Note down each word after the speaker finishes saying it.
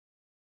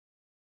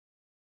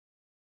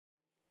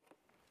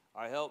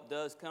Our help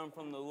does come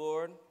from the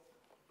Lord.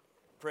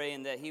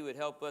 Praying that He would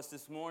help us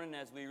this morning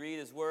as we read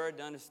His Word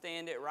to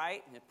understand it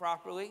right and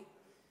properly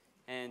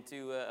and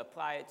to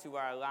apply it to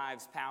our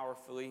lives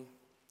powerfully.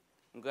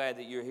 I'm glad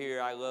that you're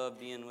here. I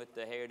love being with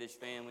the Heritage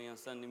family on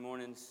Sunday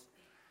mornings.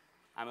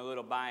 I'm a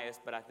little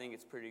biased, but I think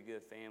it's pretty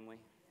good family.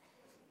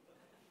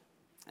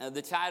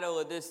 The title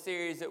of this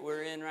series that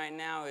we're in right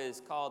now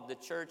is called The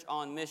Church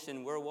on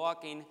Mission. We're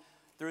walking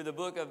through the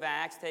book of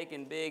Acts,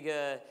 taking big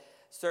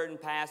certain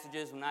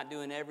passages. We're not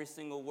doing every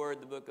single word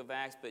of the book of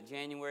Acts, but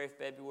January,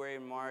 February,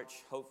 and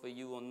March, hopefully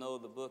you will know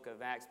the book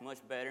of Acts much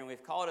better. And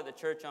we've called it The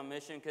Church on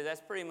Mission because that's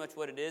pretty much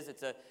what it is.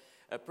 It's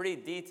a pretty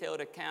detailed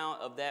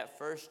account of that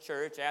first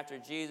church after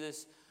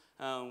Jesus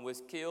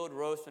was killed,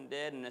 rose from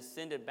dead, and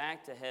ascended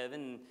back to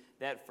heaven.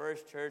 That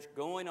first church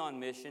going on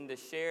mission to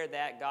share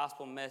that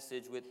gospel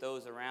message with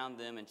those around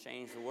them and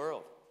change the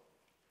world.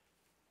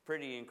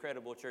 Pretty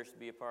incredible church to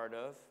be a part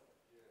of.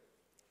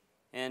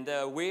 And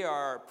we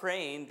are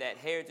praying that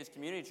Heritage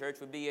Community Church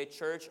would be a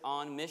church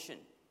on mission.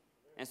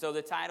 And so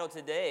the title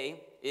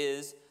today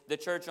is The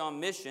Church on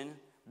Mission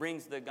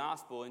Brings the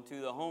Gospel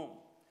into the Home.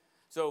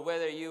 So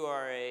whether you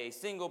are a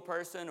single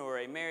person or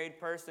a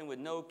married person with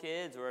no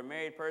kids or a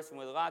married person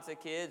with lots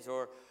of kids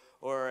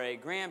or a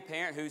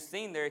grandparent who's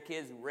seen their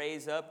kids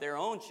raise up their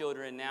own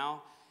children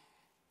now,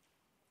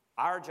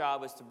 our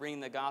job is to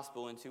bring the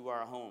gospel into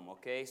our home,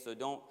 okay? So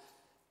don't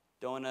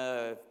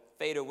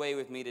fade away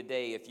with me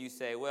today if you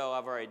say, well,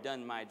 I've already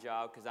done my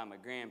job because I'm a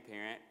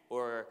grandparent,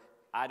 or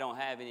I don't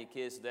have any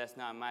kids, so that's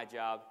not my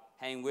job.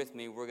 Hang with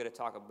me. We're going to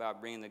talk about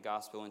bringing the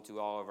gospel into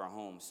all of our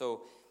homes.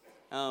 So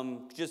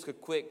just a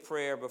quick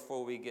prayer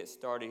before we get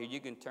started here. You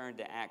can turn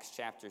to Acts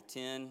chapter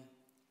 10.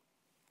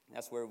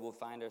 That's where we'll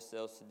find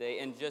ourselves today.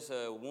 And just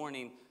a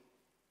warning,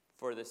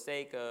 for the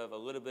sake of a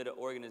little bit of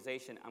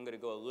organization, I'm going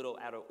to go a little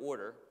out of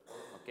order.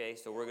 Okay,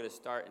 so we're going to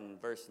start in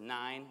verse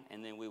 9,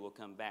 and then we will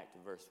come back to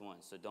verse 1.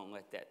 So don't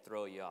let that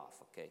throw you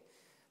off, okay?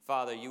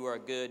 Father, you are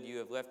good. You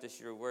have left us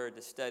your word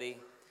to study,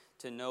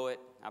 to know it.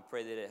 I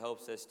pray that it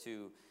helps us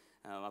to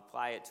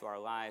apply it to our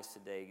lives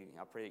today.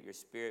 I pray that your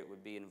spirit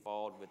would be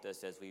involved with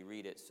us as we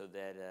read it so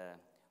that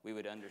we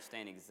would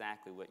understand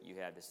exactly what you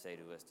have to say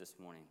to us this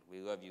morning. We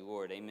love you,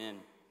 Lord. Amen.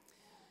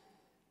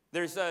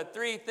 There's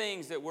three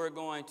things that we're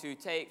going to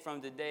take from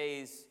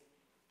today's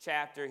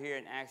chapter here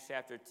in Acts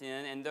chapter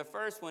 10. And the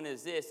first one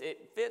is this.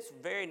 It fits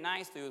very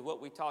nicely with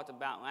what we talked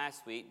about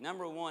last week.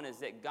 Number one is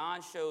that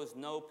God shows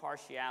no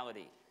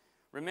partiality.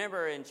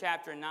 Remember in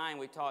chapter 9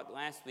 we talked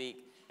last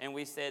week, and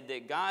we said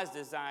that God's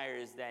desire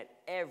is that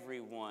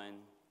everyone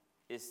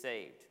is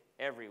saved.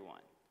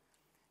 Everyone.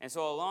 And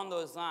so along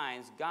those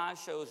lines, God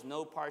shows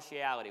no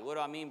partiality. What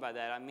do I mean by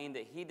that? I mean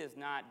that he does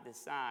not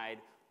decide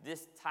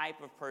this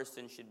type of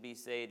person should be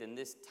saved and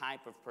this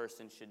type of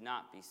person should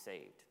not be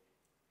saved.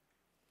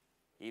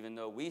 Even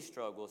though we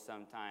struggle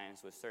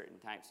sometimes with certain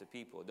types of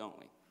people, don't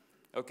we?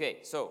 Okay,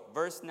 so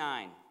verse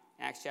 9,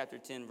 Acts chapter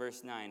 10,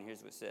 verse 9, here's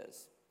what it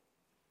says.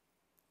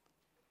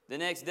 The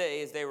next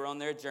day, as they were on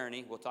their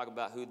journey, we'll talk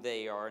about who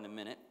they are in a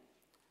minute,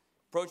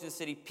 approaching the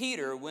city,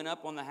 Peter went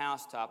up on the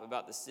housetop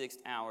about the 6th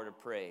hour to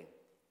pray.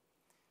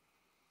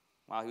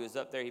 While he was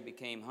up there, he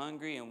became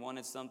hungry and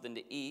wanted something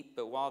to eat,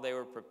 but while they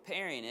were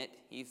preparing it,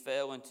 he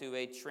fell into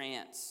a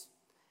trance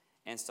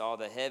and saw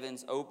the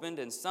heavens opened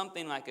and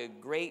something like a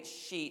great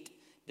sheet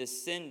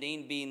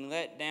descending, being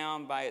let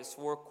down by its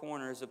four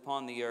corners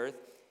upon the earth.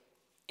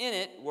 In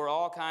it were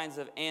all kinds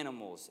of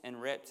animals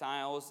and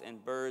reptiles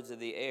and birds of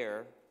the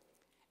air.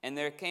 And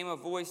there came a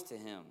voice to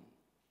him,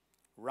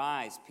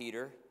 "Rise,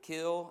 Peter,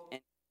 kill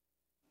and..."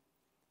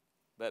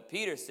 But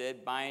Peter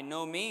said, "By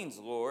no means,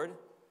 Lord,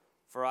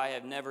 for I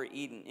have never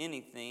eaten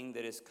anything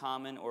that is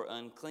common or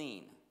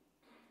unclean."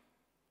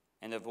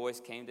 And the voice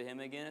came to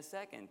him again a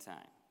second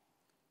time.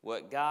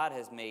 "What God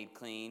has made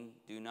clean,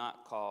 do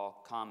not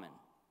call common."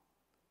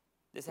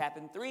 This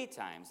happened 3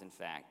 times, in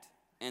fact,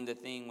 and the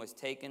thing was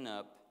taken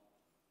up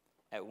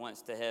at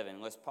once to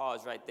heaven. Let's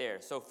pause right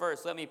there. So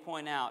first, let me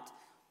point out,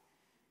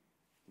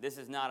 this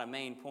is not a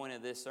main point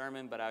of this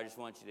sermon, but I just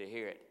want you to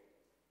hear it.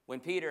 When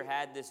Peter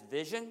had this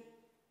vision,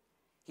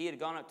 he had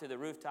gone up to the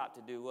rooftop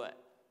to do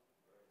what?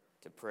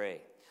 To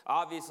pray.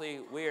 Obviously,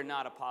 we are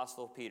not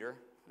Apostle Peter,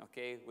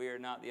 okay? We are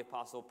not the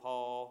Apostle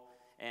Paul.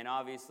 And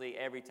obviously,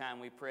 every time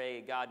we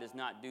pray, God does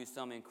not do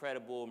some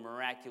incredible,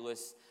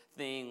 miraculous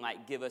thing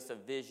like give us a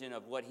vision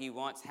of what he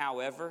wants.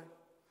 However,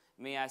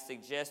 may I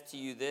suggest to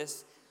you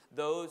this: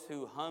 those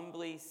who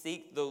humbly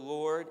seek the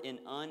Lord in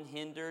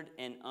unhindered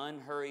and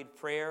unhurried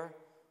prayer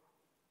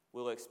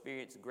will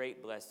experience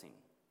great blessing.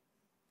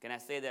 Can I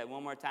say that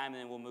one more time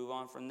and then we'll move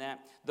on from that?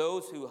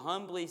 Those who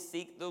humbly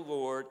seek the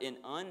Lord in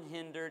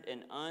unhindered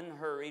and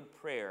unhurried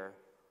prayer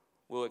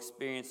will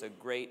experience a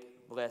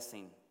great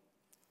blessing.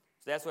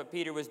 So that's what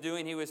Peter was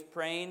doing. He was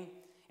praying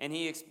and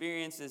he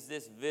experiences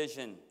this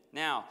vision.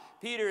 Now,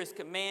 Peter is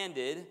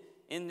commanded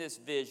in this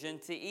vision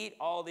to eat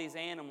all these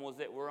animals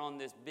that were on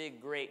this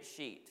big, great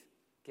sheet,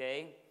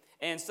 okay?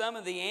 And some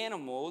of the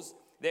animals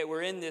that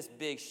were in this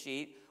big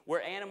sheet were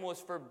animals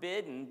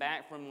forbidden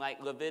back from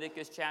like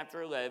Leviticus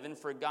chapter 11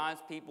 for God's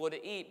people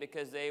to eat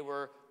because they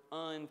were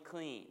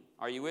unclean.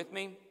 Are you with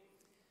me?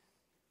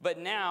 But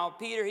now,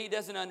 Peter, he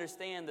doesn't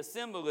understand the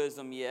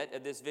symbolism yet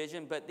of this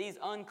vision, but these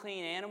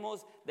unclean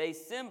animals, they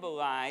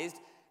symbolized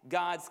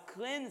God's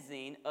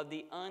cleansing of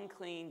the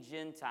unclean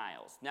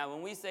Gentiles. Now,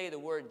 when we say the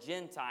word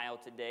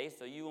Gentile today,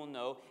 so you will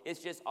know,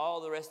 it's just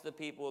all the rest of the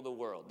people of the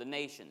world, the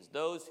nations,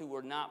 those who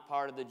were not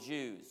part of the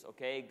Jews,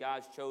 okay,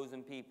 God's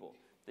chosen people,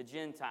 the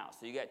Gentiles.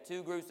 So you got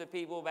two groups of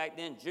people back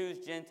then,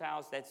 Jews,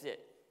 Gentiles, that's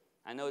it.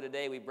 I know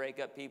today we break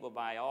up people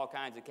by all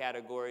kinds of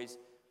categories,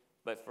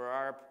 but for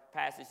our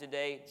passage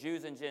today,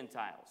 Jews and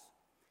Gentiles.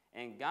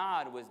 And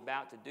God was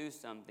about to do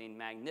something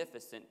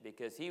magnificent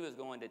because he was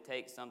going to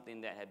take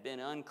something that had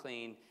been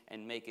unclean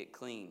and make it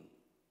clean.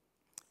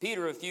 Peter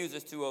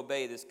refuses to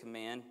obey this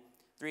command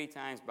 3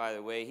 times, by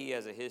the way. He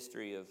has a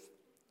history of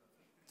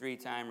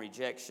 3-time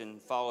rejection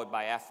followed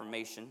by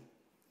affirmation.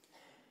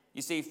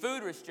 You see,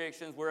 food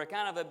restrictions were a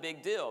kind of a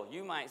big deal.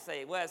 You might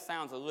say, well, it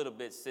sounds a little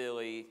bit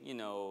silly,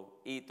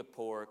 eat the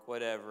pork,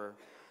 whatever.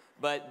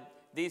 But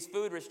these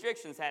food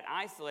restrictions had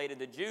isolated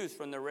the Jews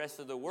from the rest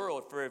of the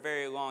world for a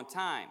very long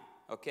time,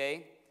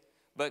 okay?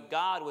 But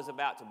God was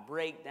about to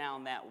break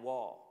down that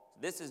wall.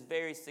 This is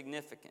very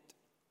significant.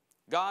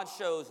 God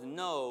shows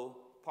no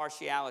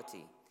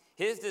partiality.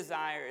 His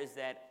desire is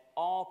that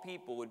all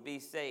people would be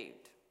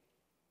saved.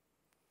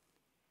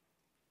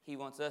 He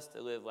wants us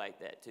to live like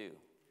that too.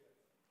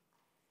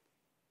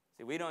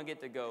 See, we don't get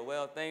to go,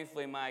 well,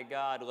 thankfully my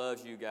God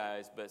loves you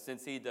guys, but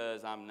since he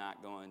does, I'm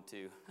not going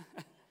to.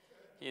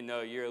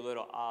 You're a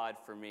little odd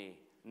for me.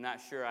 I'm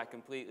not sure I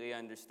completely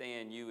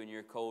understand you and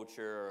your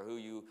culture or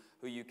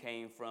who you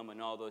came from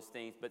and all those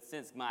things. But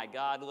since my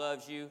God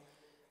loves you,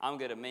 I'm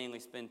going to mainly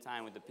spend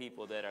time with the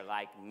people that are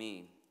like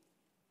me.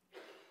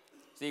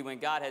 See, when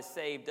God has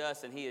saved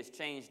us and he has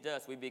changed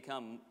us, we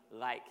become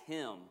like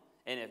him.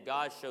 And if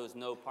God shows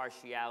no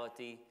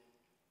partiality,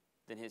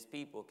 then his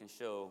people can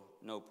show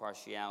no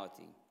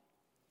partiality.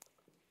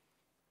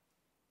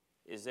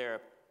 Is there a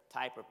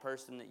type of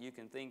person that you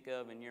can think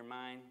of in your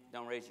mind?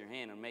 Don't raise your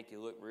hand, it'll make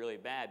you look really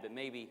bad, but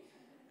maybe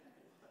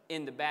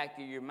in the back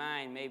of your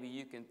mind, maybe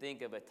you can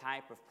think of a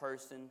type of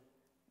person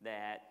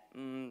that,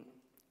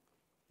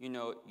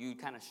 you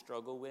kind of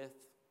struggle with,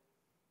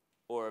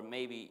 or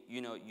maybe,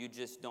 you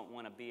just don't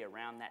want to be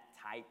around that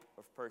type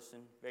of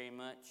person very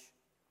much,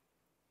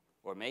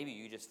 or maybe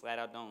you just flat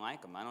out don't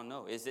like them. I don't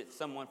know. Is it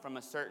someone from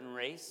a certain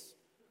race?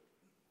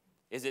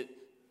 Is it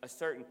a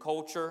certain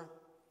culture?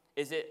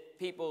 Is it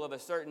people of a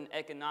certain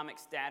economic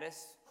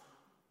status?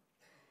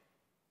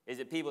 Is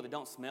it people that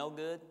don't smell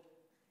good?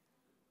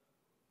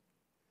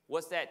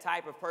 What's that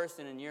type of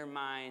person in your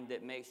mind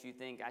that makes you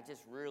think, I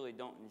just really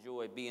don't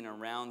enjoy being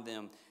around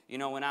them?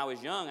 When I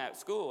was young at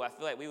school, I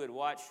feel like we would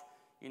watch,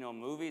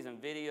 movies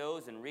and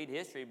videos and read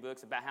history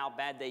books about how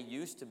bad they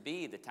used to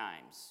be the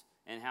times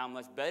and how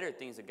much better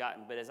things have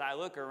gotten. But as I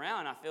look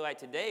around, I feel like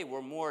today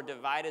we're more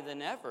divided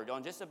than ever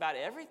on just about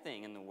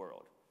everything in the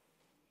world.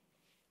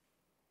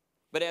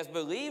 But as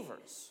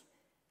believers,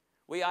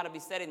 we ought to be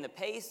setting the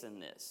pace in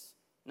this,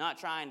 not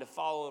trying to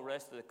follow the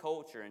rest of the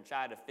culture and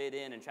try to fit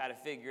in and try to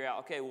figure out,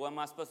 okay, well, am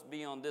I supposed to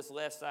be on this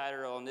left side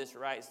or on this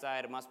right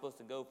side? Am I supposed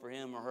to go for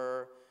him or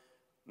her?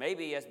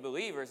 Maybe as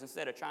believers,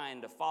 instead of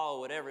trying to follow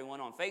what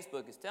everyone on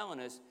Facebook is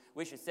telling us,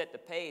 we should set the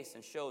pace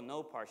and show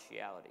no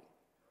partiality,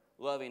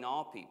 loving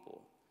all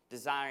people,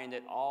 desiring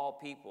that all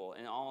people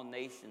and all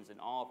nations and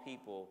all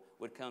people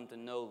would come to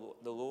know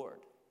the Lord.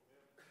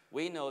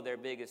 We know their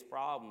biggest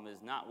problem is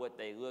not what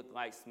they look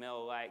like,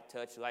 smell like,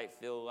 touch like,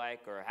 feel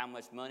like, or how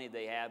much money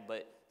they have,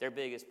 but their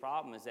biggest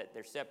problem is that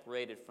they're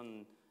separated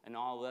from an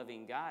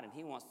all-loving God, and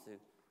he wants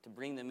to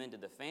bring them into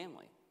the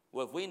family.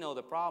 Well, if we know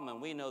the problem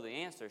and we know the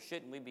answer,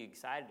 shouldn't we be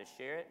excited to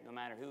share it, no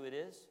matter who it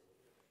is?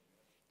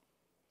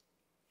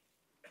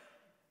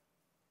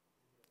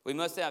 We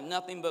must have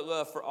nothing but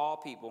love for all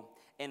people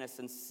and a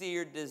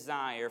sincere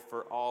desire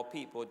for all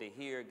people to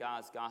hear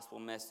God's gospel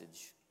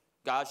message.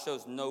 God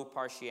shows no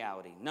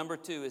partiality. Number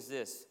 2 is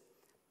this.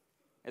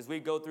 As we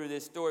go through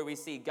this story, we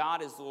see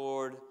God is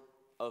Lord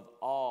of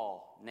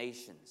all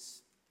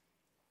nations.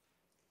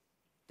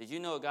 Did you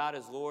know God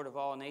is Lord of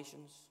all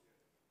nations?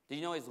 Did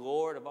you know he's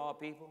Lord of all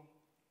people?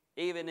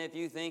 Even if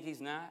you think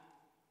he's not?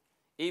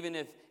 Even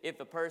if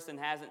a person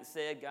hasn't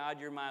said,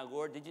 God, you're my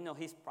Lord, did you know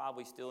he's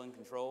probably still in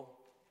control?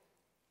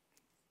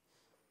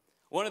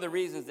 One of the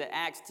reasons that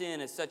Acts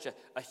 10 is such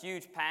a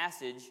huge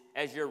passage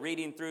as you're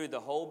reading through the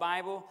whole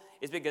Bible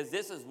is because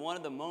this is one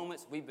of the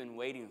moments we've been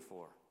waiting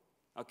for,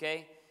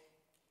 okay?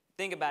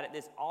 Think about it,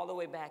 this all the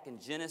way back in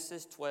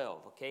Genesis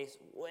 12, okay? So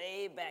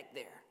way back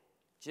there.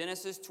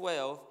 Genesis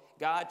 12,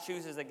 God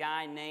chooses a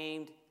guy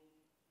named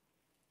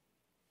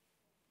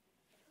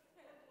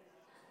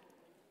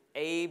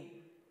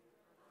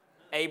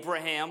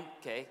Abraham,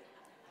 okay?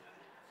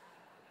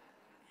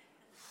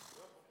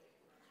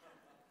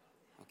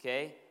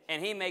 Okay?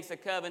 And he makes a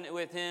covenant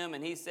with him,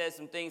 and he says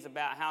some things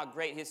about how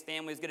great his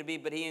family is going to be,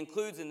 but he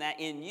includes in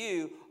that, in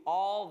you,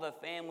 all the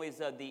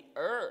families of the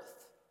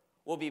earth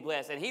will be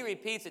blessed. And he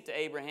repeats it to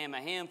Abraham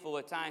a handful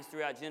of times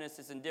throughout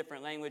Genesis in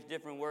different language,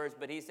 different words.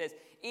 But he says,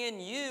 in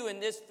you, in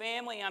this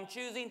family I'm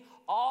choosing,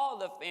 all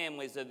the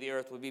families of the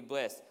earth will be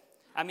blessed.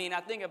 I mean, I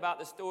think about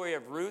the story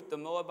of Ruth, the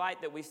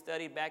Moabite, that we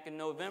studied back in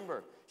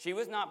November. She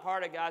was not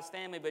part of God's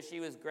family, but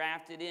she was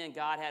grafted in.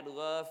 God had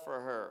love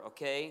for her,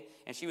 okay?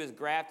 And she was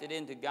grafted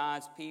into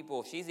God's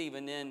people. She's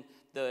even in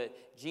the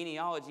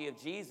genealogy of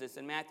Jesus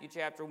in Matthew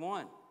chapter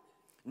 1.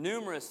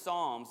 Numerous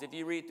Psalms, if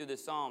you read through the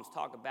Psalms,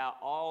 talk about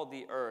all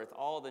the earth,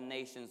 all the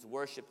nations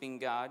worshiping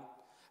God.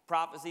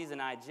 Prophecies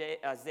in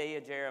Isaiah,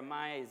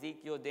 Jeremiah,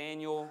 Ezekiel,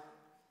 Daniel,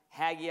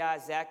 Haggai,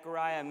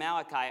 Zechariah,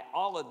 Malachi,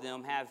 all of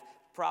them have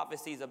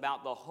prophecies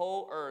about the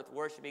whole earth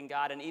worshiping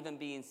God and even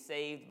being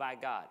saved by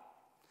God.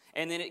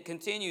 And then it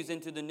continues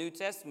into the New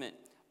Testament.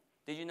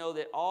 Did you know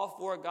that all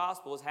four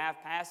Gospels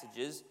have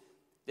passages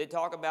that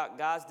talk about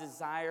God's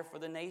desire for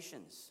the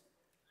nations?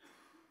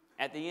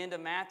 At the end of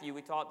Matthew,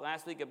 we talked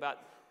last week about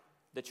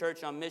the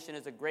church on mission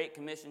is a Great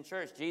Commission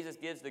church. Jesus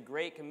gives the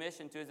Great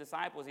Commission to his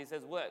disciples. He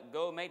says, what?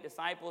 Go make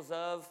disciples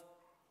of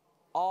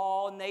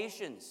all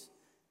nations.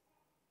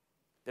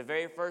 The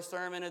very first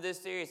sermon of this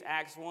series,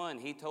 Acts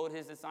 1, he told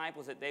his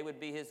disciples that they would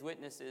be his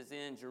witnesses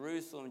in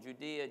Jerusalem,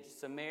 Judea,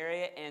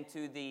 Samaria, and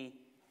to the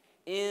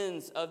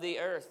ends of the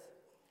earth.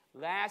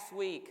 Last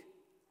week,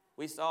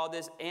 we saw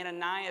this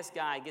Ananias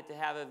guy get to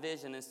have a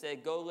vision and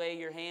said, go lay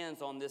your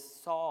hands on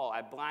this Saul.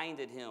 I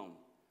blinded him.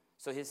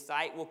 So his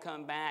sight will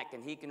come back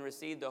and he can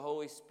receive the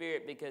Holy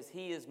Spirit because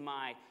he is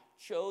my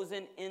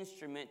chosen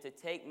instrument to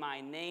take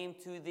my name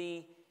to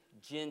the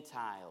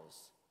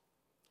Gentiles.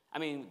 I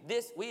mean,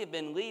 we have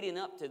been leading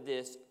up to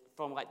this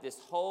from like this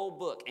whole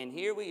book. And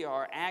here we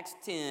are, Acts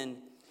 10,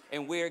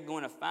 and we're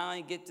going to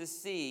finally get to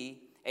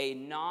see a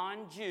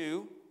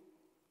non-Jew,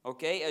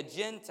 okay, a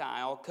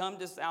Gentile, come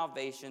to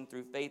salvation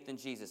through faith in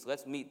Jesus.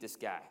 Let's meet this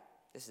guy.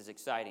 This is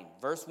exciting.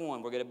 Verse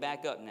 1, we're going to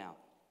back up now.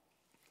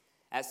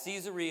 At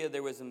Caesarea,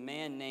 there was a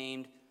man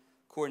named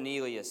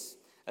Cornelius,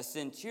 a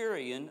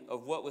centurion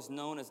of what was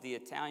known as the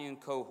Italian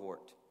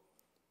cohort,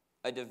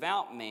 a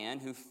devout man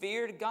who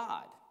feared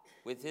God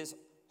with his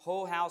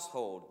whole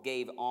household,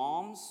 gave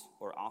alms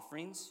or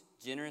offerings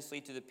generously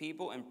to the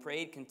people, and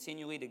prayed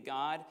continually to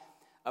God.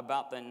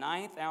 About the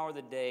 9th hour of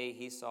the day,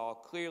 he saw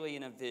clearly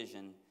in a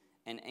vision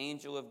an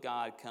angel of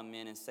God come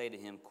in and say to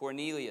him,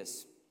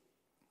 Cornelius.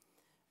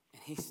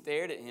 And he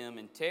stared at him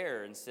in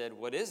terror and said,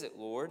 what is it,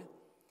 Lord?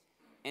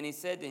 And he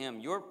said to him,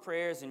 your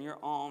prayers and your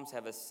alms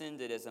have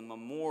ascended as a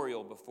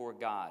memorial before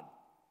God.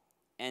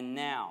 And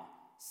now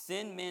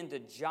send men to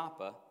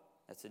Joppa,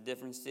 that's a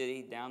different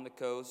city down the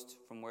coast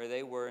from where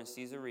they were in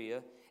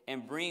Caesarea,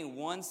 and bring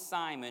one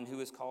Simon who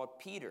is called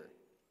Peter.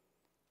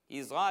 He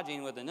is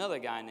lodging with another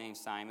guy named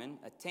Simon,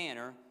 a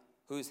tanner,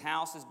 whose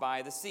house is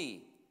by the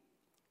sea.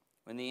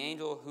 When the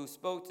angel who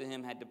spoke to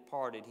him had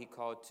departed, he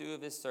called 2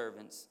 of his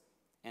servants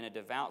and a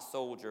devout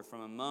soldier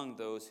from among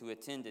those who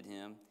attended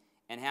him,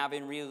 and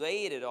having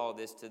related all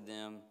this to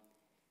them,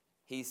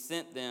 he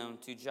sent them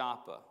to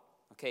Joppa.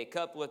 Okay, a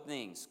couple of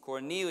things.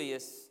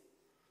 Cornelius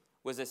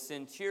was a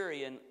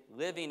centurion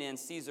living in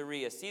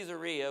Caesarea.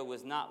 Caesarea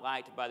was not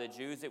liked by the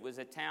Jews. It was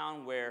a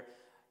town where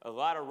a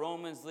lot of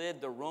Romans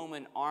lived. The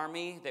Roman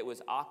army that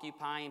was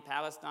occupying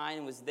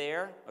Palestine was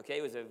there. Okay,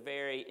 it was a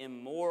very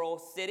immoral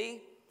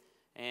city,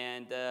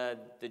 and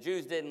the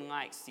Jews didn't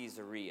like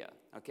Caesarea.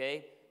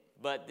 Okay,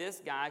 but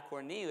this guy,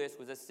 Cornelius,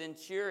 was a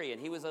centurion.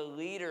 He was a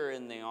leader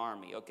in the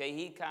army. Okay,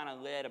 he kind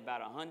of led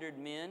about 100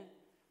 men.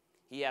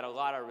 He had a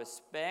lot of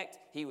respect.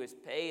 He was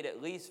paid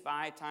at least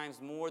 5 times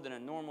more than a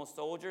normal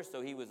soldier,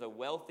 so he was a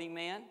wealthy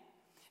man.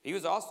 He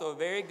was also a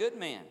very good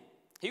man.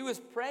 He was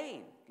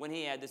praying when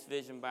he had this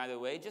vision, by the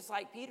way, just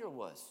like Peter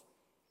was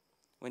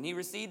when he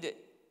received it.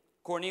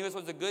 Cornelius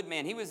was a good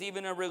man. He was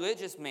even a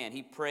religious man.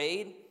 He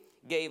prayed,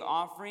 gave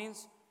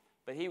offerings,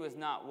 but he was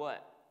not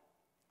what?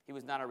 He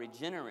was not a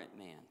regenerate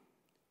man.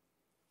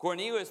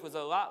 Cornelius was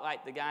a lot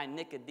like the guy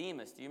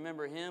Nicodemus. Do you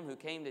remember him who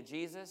came to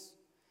Jesus?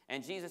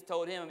 And Jesus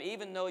told him,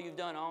 even though you've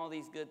done all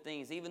these good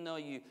things, even though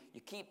you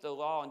keep the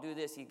law and do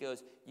this, he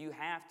goes, you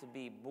have to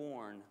be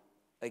born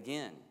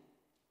again.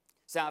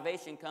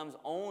 Salvation comes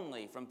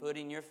only from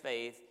putting your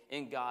faith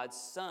in God's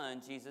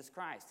Son, Jesus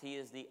Christ. He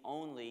is the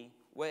only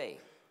way.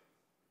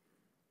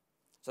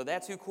 So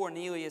that's who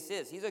Cornelius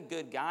is. He's a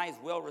good guy. He's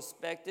well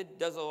respected,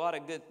 does a lot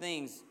of good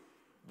things,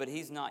 but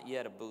he's not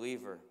yet a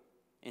believer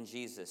in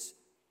Jesus.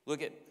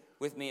 Look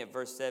with me at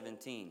verse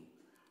 17.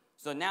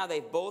 So now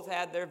they've both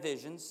had their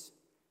visions.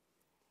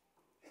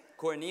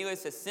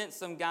 Cornelius has sent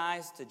some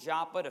guys to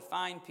Joppa to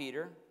find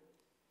Peter.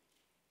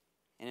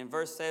 And in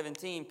verse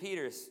 17,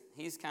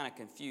 he's kind of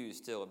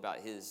confused still about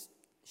his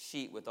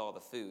sheet with all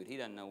the food. He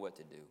doesn't know what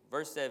to do.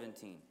 Verse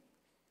 17.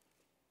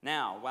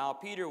 Now, while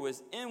Peter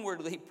was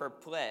inwardly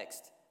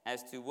perplexed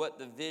as to what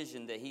the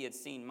vision that he had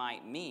seen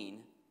might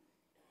mean,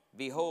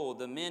 behold,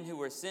 the men who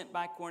were sent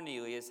by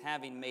Cornelius,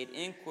 having made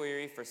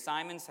inquiry for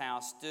Simon's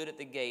house, stood at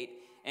the gate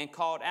and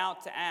called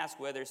out to ask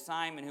whether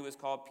Simon, who was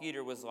called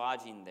Peter, was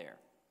lodging there.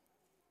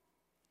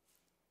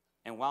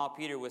 And while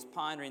Peter was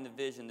pondering the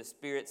vision, the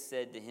Spirit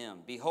said to him,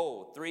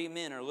 behold, 3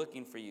 men are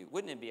looking for you.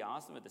 Wouldn't it be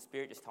awesome if the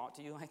Spirit just talked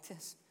to you like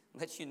this?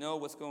 Let you know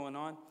what's going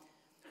on?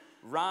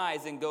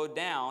 Rise and go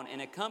down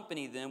and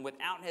accompany them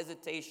without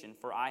hesitation,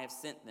 for I have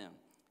sent them.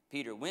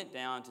 Peter went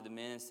down to the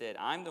men and said,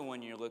 I'm the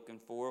one you're looking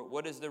for.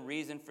 What is the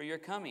reason for your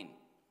coming?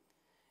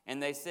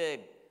 And they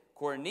said,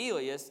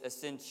 Cornelius, a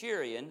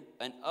centurion,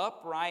 an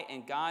upright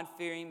and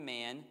God-fearing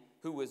man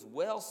who was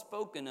well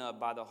spoken of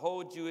by the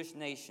whole Jewish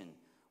nation,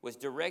 was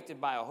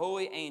directed by a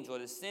holy angel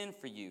to send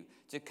for you,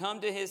 to come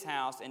to his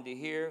house and to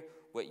hear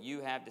what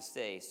you have to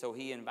say. So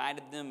he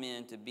invited them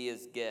in to be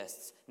his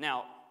guests.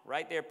 Now,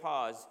 right there,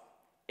 pause.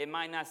 It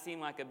might not seem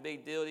like a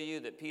big deal to you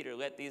that Peter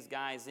let these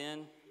guys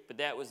in, but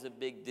that was a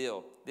big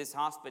deal. This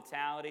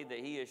hospitality that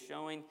he is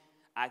showing,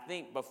 I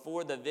think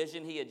before the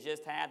vision he had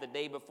just had the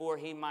day before,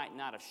 he might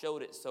not have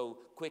showed it so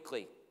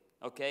quickly,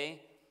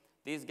 okay?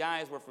 These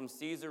guys were from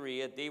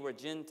Caesarea. They were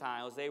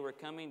Gentiles. They were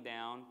coming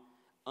down,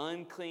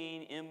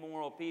 unclean,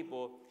 immoral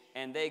people,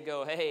 and they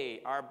go,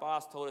 hey, our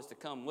boss told us to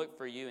come look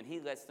for you, and he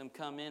lets them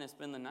come in and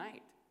spend the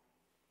night.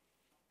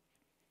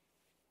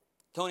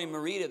 Tony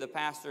Merida, the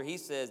pastor, he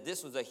says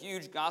this was a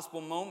huge gospel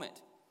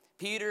moment.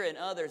 Peter and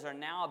others are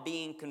now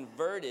being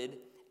converted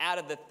out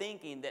of the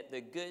thinking that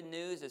the good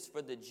news is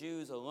for the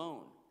Jews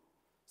alone.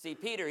 See,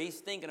 Peter, he's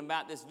thinking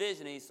about this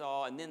vision he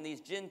saw, and then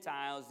these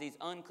Gentiles, these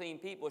unclean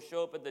people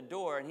show up at the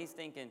door, and he's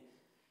thinking,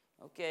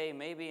 okay,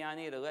 maybe I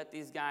need to let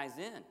these guys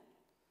in.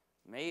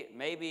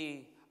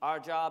 Maybe our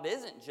job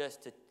isn't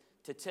just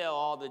to tell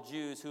all the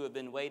Jews who have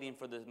been waiting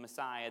for the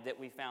Messiah that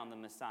we found the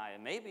Messiah.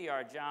 Maybe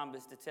our job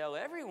is to tell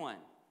everyone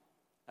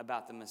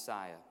about the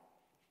Messiah.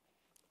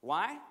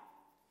 Why?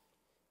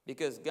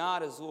 Because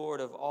God is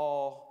Lord of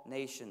all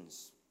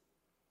nations.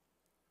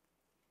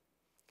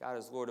 God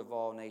is Lord of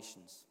all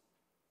nations.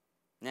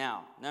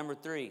 Now, number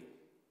 3,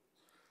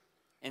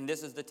 and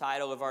this is the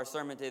title of our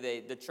sermon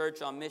today, the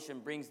Church on Mission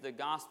brings the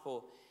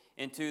gospel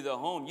into the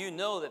home. You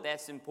know that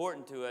that's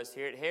important to us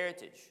here at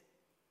Heritage.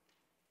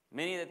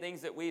 Many of the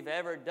things that we've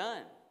ever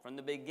done from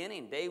the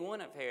beginning, day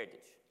one of Heritage,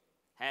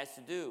 has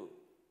to do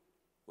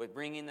with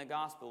bringing the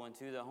gospel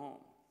into the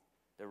home,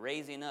 the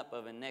raising up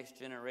of a next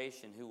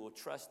generation who will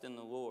trust in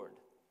the Lord.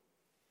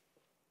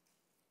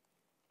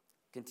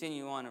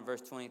 Continue on in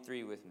verse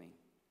 23 with me.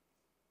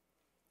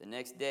 The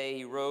next day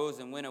he rose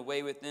and went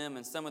away with them,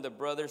 and some of the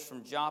brothers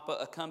from Joppa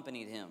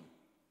accompanied him.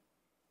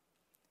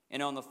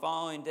 And on the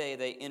following day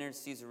they entered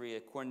Caesarea.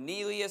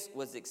 Cornelius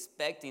was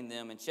expecting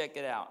them, and check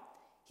it out.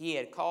 He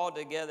had called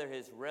together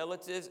his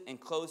relatives and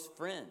close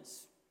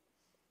friends.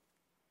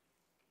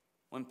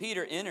 When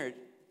Peter entered,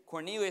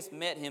 Cornelius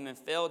met him and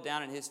fell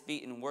down at his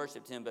feet and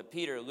worshipped him. But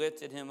Peter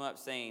lifted him up,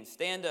 saying,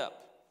 stand up,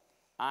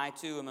 I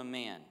too am a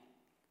man.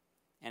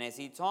 And as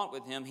he talked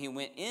with him, he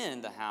went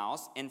in the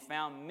house and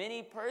found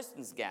many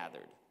persons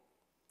gathered.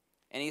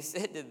 And he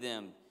said to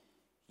them,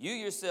 you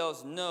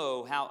yourselves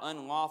know how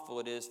unlawful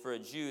it is for a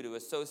Jew to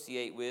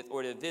associate with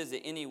or to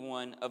visit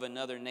anyone of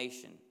another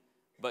nation.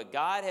 But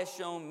God has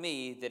shown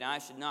me that I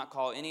should not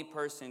call any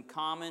person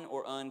common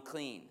or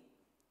unclean.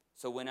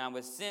 So when I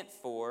was sent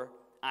for,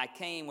 I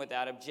came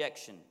without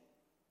objection.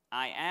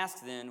 I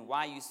asked then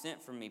why you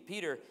sent for me.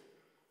 Peter,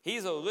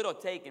 he's a little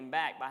taken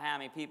back by how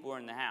many people are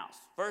in the house.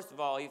 First of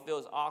all, he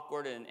feels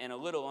awkward and a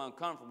little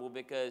uncomfortable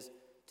because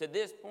to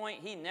this point,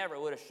 he never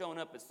would have shown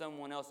up at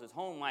someone else's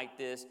home like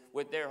this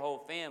with their whole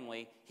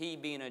family, he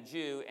being a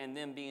Jew and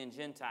them being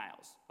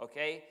Gentiles,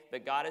 okay?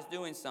 But God is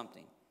doing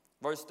something.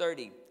 Verse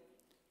 30,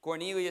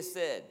 Cornelius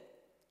said,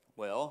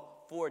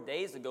 well, 4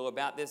 days ago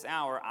about this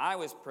hour, I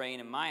was praying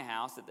in my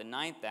house at the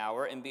 9th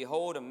hour, and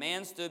behold, a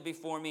man stood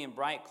before me in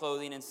bright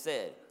clothing and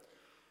said,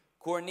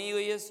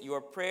 Cornelius, your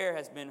prayer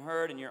has been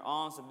heard, and your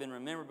alms have been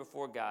remembered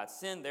before God.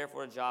 Send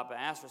therefore to Joppa,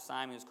 ask for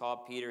Simon, who's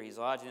called Peter. He's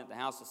lodging at the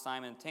house of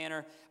Simon the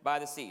tanner by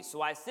the sea.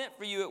 So I sent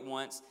for you at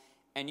once,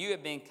 and you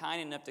have been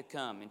kind enough to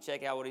come. And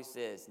check out what he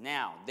says.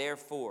 Now,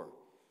 therefore,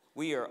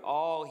 we are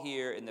all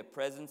here in the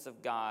presence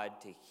of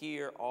God to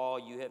hear all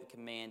you have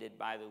commanded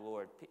by the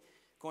Lord.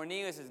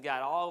 Cornelius has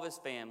got all of his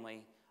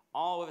family,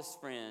 all of his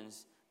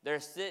friends. They're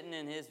sitting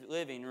in his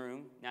living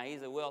room. Now,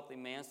 he's a wealthy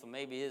man, so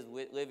maybe his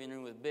living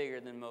room was bigger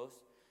than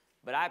most.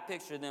 But I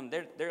picture them,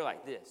 they're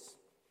like this.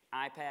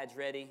 iPads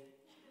ready.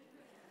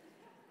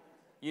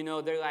 You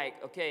know, they're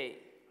like, okay,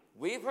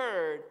 we've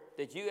heard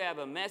that you have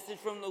a message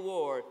from the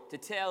Lord to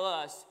tell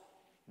us,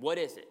 what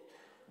is it?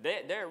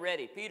 They're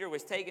ready. Peter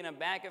was taken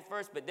aback at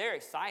first, but they're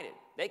excited.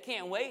 They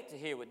can't wait to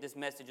hear what this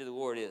message of the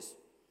Lord is.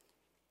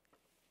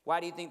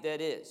 Why do you think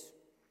that is?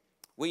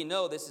 We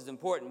know this is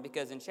important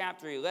because in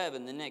chapter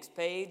 11, the next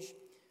page,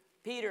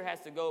 Peter has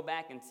to go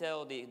back and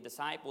tell the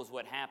disciples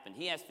what happened.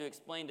 He has to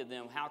explain to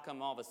them how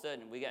come all of a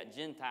sudden we got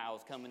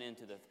Gentiles coming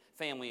into the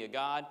family of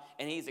God,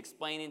 and he's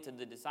explaining to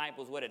the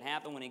disciples what had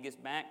happened when he gets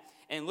back.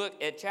 And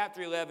look, at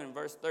chapter 11,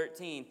 verse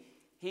 13,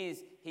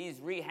 he's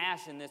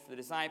rehashing this for the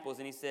disciples,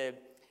 and he said,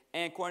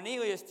 and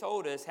Cornelius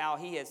told us how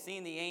he had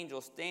seen the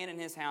angel stand in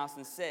his house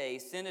and say,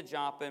 send to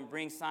Joppa and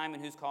bring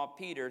Simon, who's called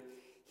Peter.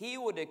 He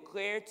will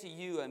declare to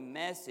you a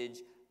message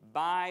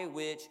by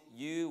which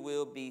you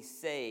will be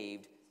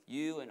saved,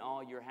 you and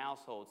all your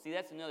household. See,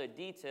 that's another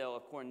detail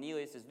of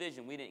Cornelius'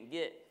 vision we didn't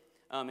get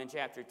in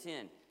chapter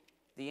 10.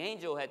 The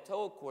angel had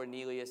told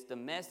Cornelius, the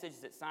message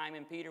that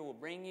Simon Peter will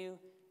bring you,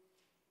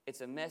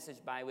 it's a message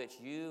by which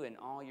you and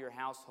all your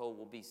household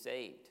will be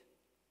saved.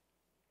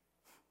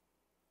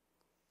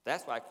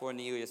 That's why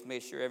Cornelius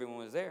made sure everyone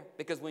was there.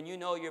 Because when you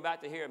know you're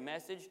about to hear a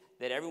message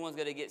that everyone's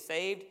going to get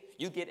saved,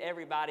 you get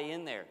everybody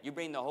in there. You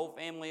bring the whole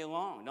family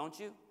along, don't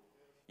you?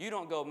 You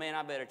don't go, man,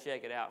 I better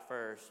check it out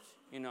first.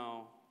 You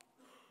know,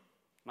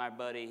 my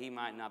buddy, he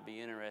might not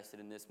be interested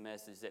in this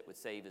message that would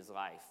save his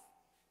life.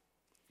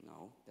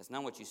 No, that's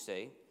not what you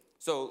say.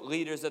 So,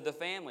 leaders of the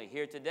family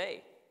here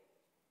today,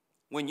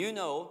 when you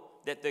know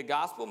that the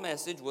gospel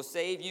message will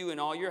save you and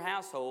all your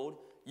household,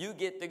 you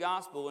get the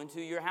gospel into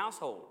your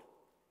household.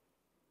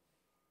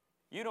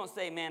 You don't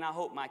say, man, I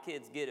hope my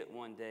kids get it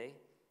one day.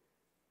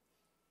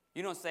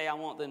 You don't say, I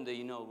want them to,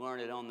 learn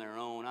it on their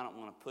own. I don't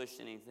want to push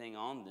anything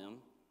on them.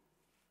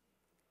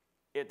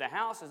 If the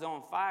house is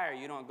on fire,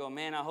 you don't go,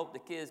 man, I hope the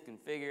kids can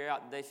figure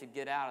out that they should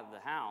get out of the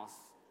house.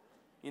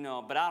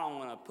 But I don't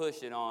want to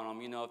push it on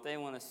them. If they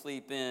want to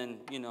sleep in,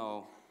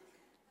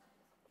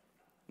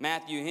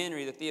 Matthew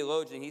Henry, the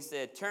theologian, he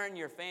said, turn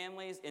your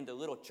families into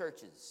little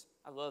churches.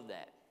 I love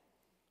that.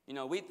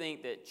 We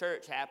think that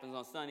church happens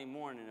on Sunday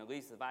morning. At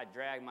least if I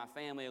drag my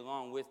family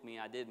along with me,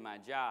 I did my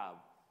job.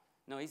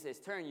 No, he says,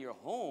 turn your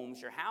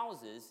homes, your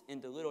houses,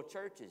 into little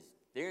churches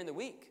during the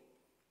week.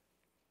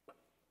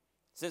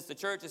 Since the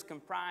church is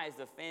comprised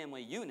of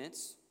family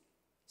units,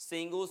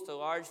 singles to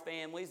large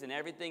families and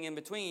everything in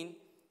between,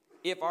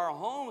 if our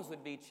homes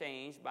would be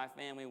changed by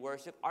family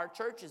worship, our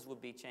churches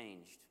would be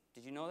changed.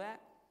 Did you know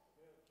that?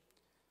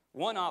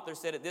 One author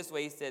said it this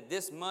way. He said,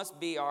 this must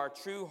be our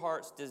true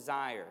heart's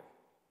desire,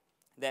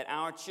 that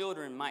our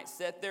children might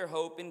set their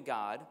hope in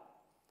God,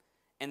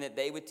 and that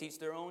they would teach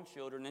their own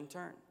children in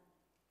turn.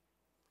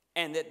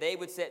 And that they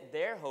would set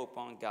their hope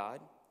on God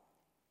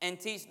and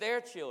teach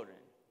their children.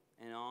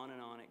 And on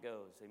it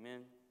goes.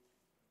 Amen?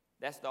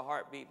 That's the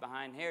heartbeat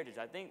behind heritage.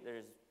 I think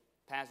there's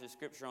a passage of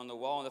scripture on the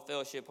wall in the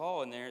fellowship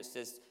hall, and there it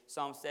says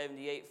Psalm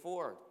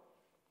 78:4.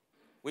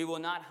 We will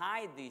not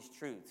hide these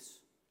truths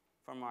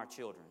from our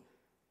children.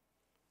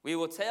 We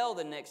will tell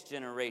the next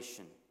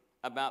generation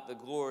about the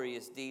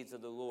glorious deeds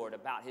of the Lord,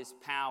 about his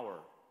power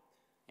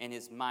and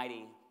his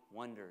mighty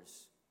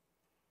wonders.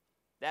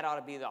 That ought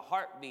to be the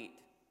heartbeat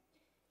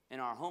in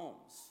our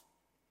homes.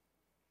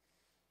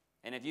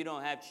 And if you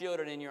don't have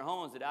children in your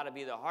homes, it ought to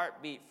be the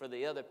heartbeat for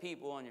the other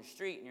people on your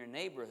street, in your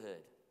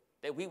neighborhood,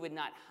 that we would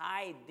not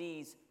hide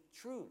these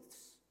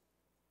truths.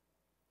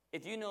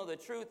 If you know the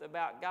truth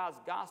about God's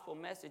gospel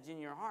message in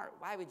your heart,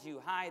 why would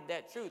you hide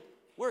that truth?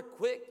 We're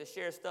quick to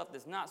share stuff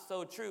that's not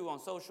so true on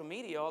social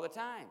media all the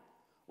time.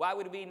 Why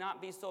would we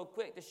not be so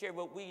quick to share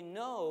what we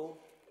know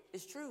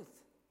is truth?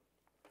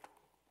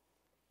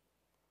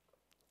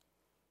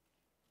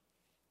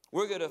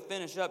 We're going to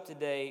finish up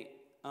today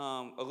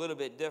a little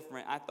bit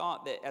different. I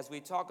thought that as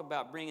we talk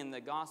about bringing the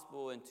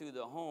gospel into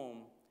the home,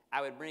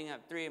 I would bring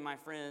up three of my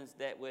friends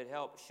that would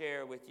help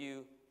share with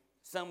you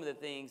some of the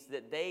things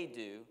that they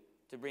do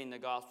to bring the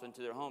gospel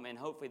into their home. And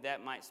hopefully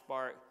that might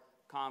spark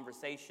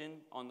conversation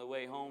on the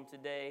way home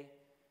today,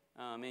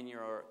 in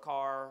your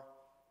car,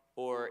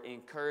 or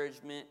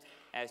encouragement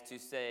as to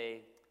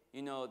say,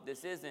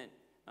 this isn't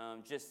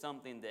just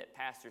something that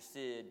Pastor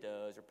Sid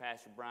does or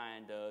Pastor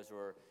Brian does,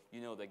 or,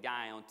 the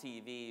guy on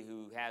TV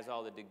who has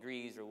all the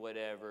degrees or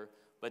whatever.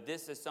 But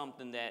this is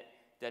something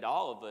that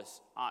all of us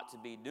ought to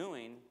be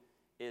doing,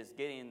 is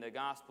getting the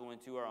gospel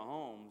into our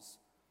homes.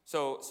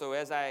 So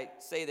as I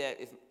say that,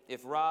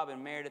 if Rob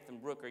and Meredith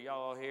and Brooke, are y'all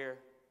all here?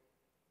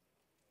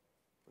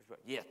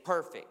 Yeah,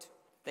 perfect.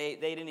 They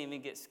didn't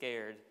even get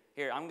scared.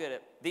 Here,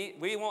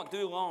 we won't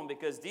do long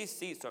because these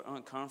seats are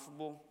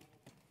uncomfortable.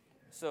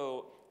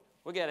 So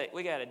we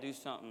gotta do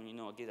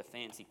something, get a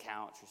fancy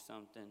couch or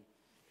something.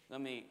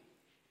 Let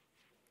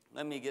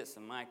me get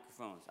some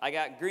microphones. I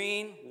got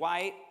green,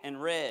 white,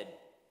 and red.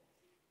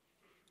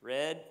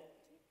 Red,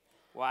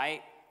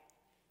 white.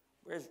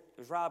 Is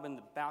Rob in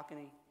the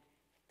balcony?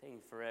 Taking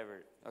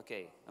forever.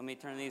 Okay, let me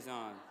turn these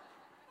on.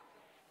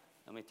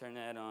 Let me turn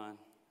that on.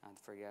 I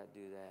forgot to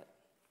do that.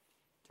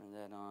 Turn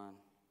that on.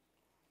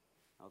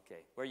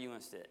 Okay, where you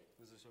want to sit?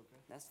 Is this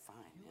okay? That's fine,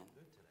 You man. look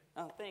good today.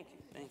 Oh, thank you.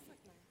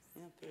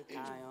 Put a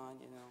tie on,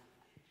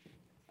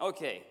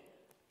 Okay,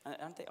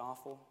 aren't they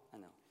awful? I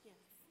know. Yes.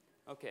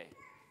 Okay,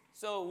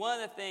 so one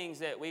of the things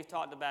that we've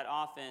talked about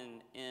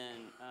often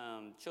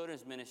in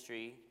children's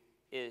ministry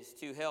is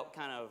to help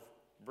kind of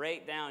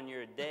break down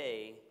your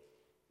day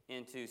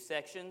into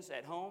sections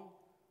at home.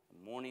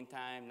 Morning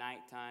time,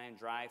 nighttime,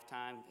 drive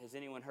time. Has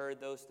anyone heard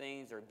those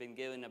things or been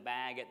given a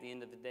bag at the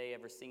end of the day?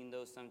 Ever seen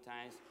those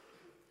sometimes?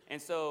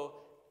 And so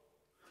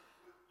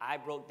I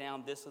broke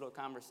down this little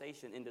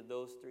conversation into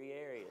those three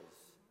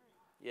areas.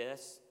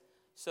 Yes?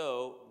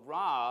 So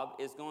Rob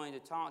is going to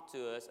talk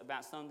to us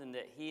about something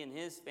that he and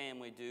his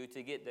family do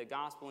to get the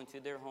gospel into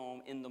their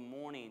home in the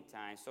morning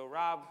time. So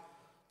Rob,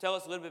 tell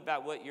us a little bit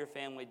about what your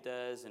family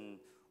does and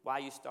why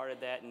you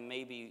started that, and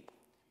maybe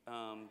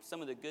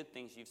some of the good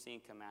things you've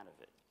seen come out of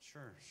it.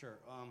 Sure.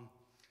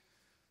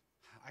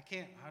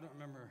 I don't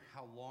remember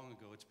how long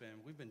ago it's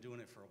been. We've been doing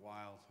it for a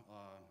while.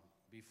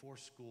 Before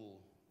school,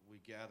 we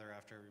gather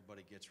after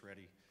everybody gets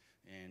ready,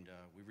 and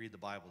we read the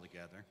Bible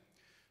together.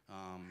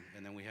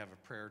 And then we have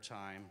a prayer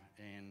time,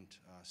 and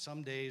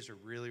some days are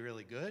really,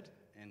 really good,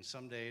 and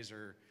some days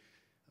are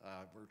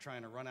we're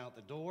trying to run out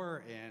the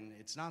door, and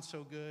it's not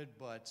so good,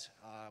 but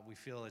we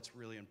feel it's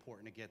really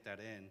important to get that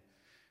in.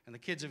 And the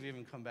kids have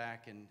even come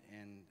back, and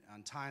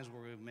on times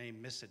where we may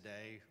miss a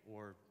day,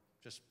 or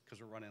just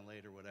because we're running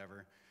late or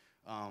whatever,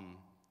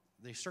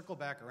 they circle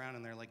back around,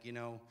 and they're like,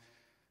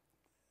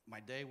 my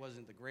day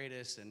wasn't the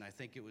greatest, and I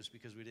think it was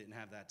because we didn't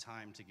have that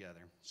time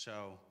together.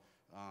 So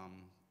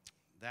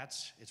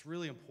it's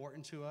really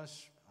important to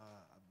us,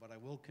 but I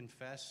will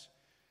confess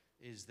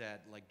is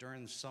that like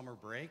during the summer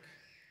break,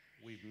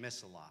 we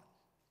miss a lot.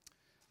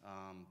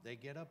 They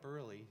get up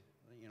early,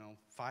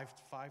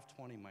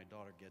 5:20 my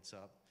daughter gets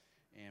up,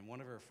 and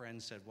one of her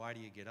friends said, "Why do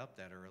you get up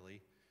that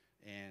early?"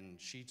 And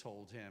she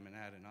told him and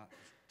had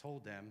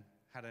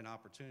an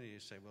opportunity to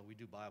say, "Well, we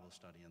do Bible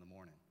study in the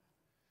morning."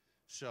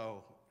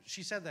 So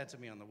she said that to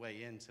me on the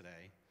way in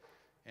today,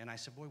 and I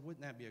said, "Boy,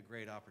 wouldn't that be a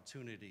great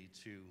opportunity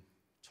to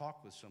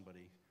talk with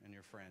somebody and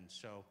your friends?"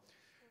 So,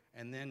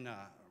 and then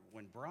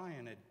when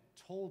Brian had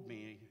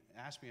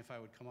asked me if I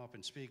would come up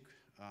and speak,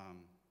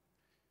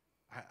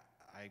 I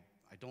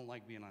don't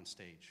like being on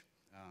stage.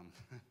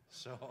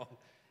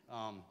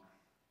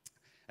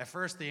 At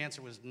first the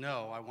answer was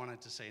no. I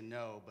wanted to say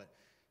no, but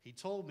he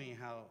told me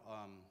how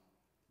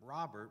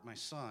Robert, my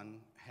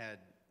son, had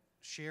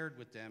shared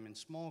with them in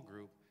small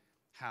group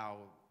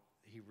how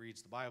he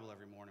reads the Bible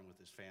every morning with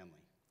his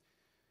family.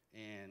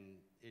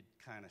 And it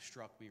kind of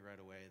struck me right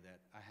away that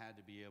I had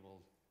to be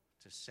able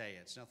to say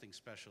it's nothing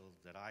special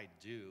that I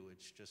do.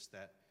 It's just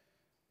that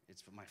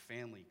it's my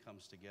family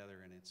comes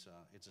together, and it's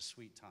a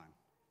sweet time.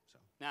 So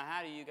Now,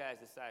 how do you guys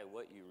decide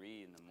what you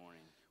read in the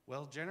morning?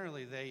 well,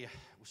 generally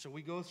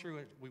we go through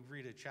it. We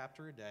read a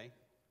chapter a day,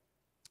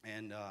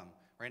 and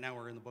right now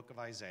we're in the book of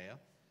Isaiah,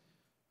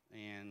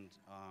 and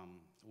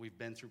we've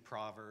been through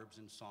Proverbs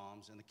and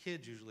Psalms, and the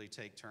kids usually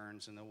take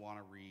turns and they'll want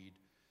to read.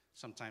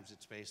 Sometimes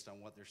it's based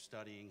on what they're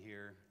studying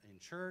here in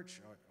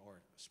church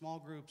or small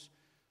groups.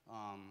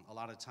 A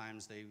lot of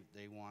times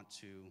they want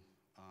to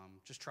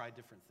just try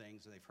different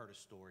things. They've heard a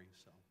story,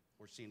 so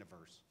we're seeing a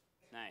verse.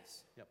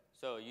 Nice. Yep.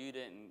 So you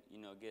didn't,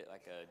 get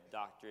like a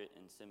doctorate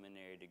and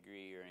seminary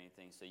degree or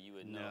anything, so you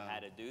would know No. how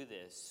to do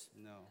this.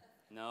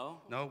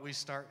 No, No? we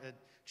start at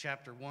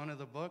chapter 1 of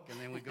the book,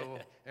 and then we go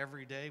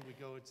every day. We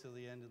go until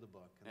the end of the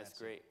book. And That's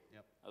great. It.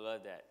 Yep. I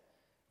love that.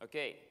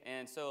 Okay,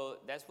 and so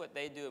that's what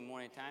they do at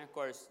morning time. Of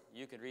course,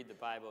 you could read the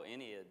Bible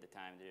any of the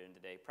time during the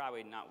day.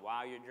 Probably not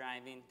while you're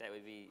driving. That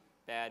would be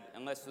bad,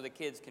 unless the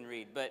kids can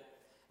read. But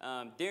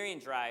during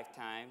drive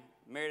time,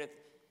 Meredith,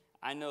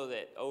 I know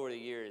that over the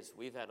years,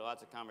 we've had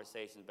lots of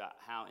conversations about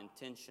how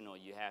intentional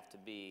you have to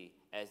be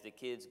as the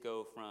kids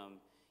go from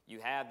you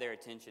have their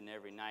attention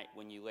every night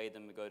when you lay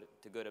them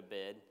to go to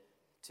bed,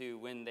 to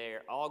when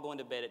they're all going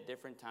to bed at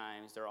different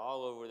times, they're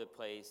all over the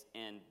place,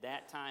 and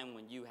that time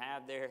when you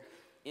have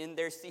in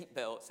their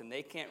seatbelts and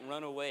they can't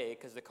run away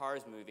because the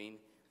car's moving,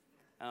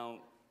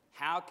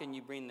 how can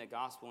you bring the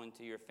gospel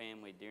into your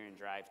family during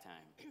drive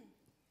time?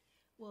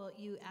 Well,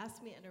 you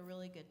asked me at a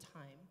really good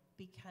time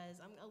because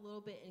I'm a little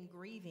bit in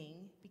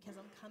grieving because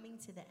I'm coming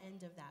to the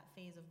end of that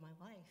phase of my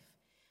life.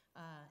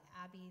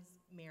 Abby's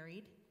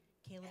married.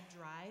 Caleb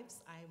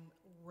drives. I'm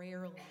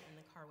rarely in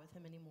the car with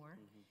him anymore.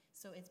 Mm-hmm.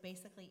 So it's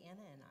basically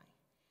Anna and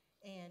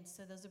I. And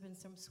so those have been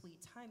some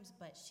sweet times,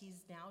 but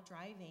she's now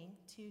driving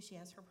too. She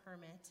has her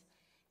permit.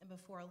 And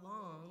before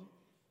long,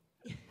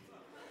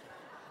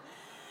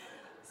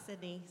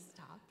 Sydney,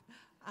 stop.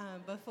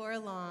 Before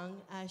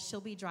long,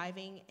 she'll be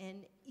driving.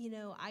 And,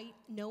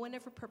 no one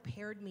ever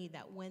prepared me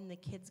that when the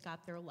kids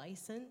got their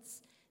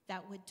license,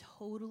 that would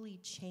totally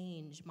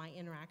change my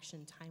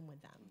interaction time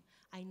with them.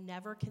 I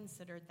never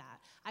considered that.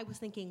 I was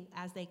thinking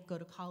as they go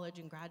to college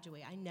and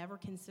graduate, I never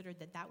considered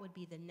that would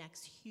be the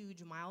next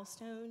huge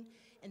milestone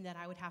and that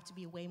I would have to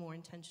be way more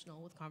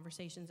intentional with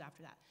conversations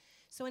after that.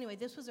 So anyway,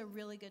 this was a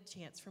really good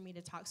chance for me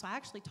to talk. So I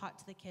actually talked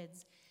to the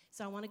kids.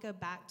 So I want to go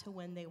back to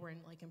when they were in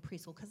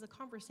preschool because the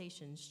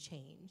conversations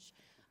change.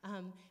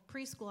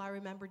 Preschool, I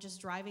remember just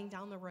driving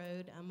down the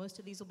road. Most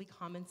of these will be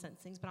common sense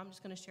things, but I'm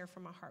just going to share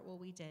from my heart what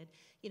we did.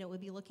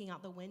 We'd be looking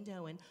out the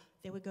window and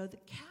they would go, "The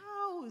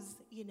cows,"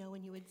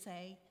 and you would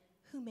say,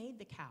 "Who made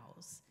the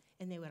cows?"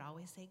 And they would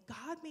always say,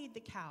 "God made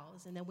the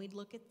cows." And then we'd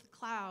look at the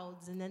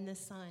clouds and then the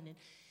sun.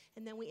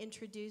 And then we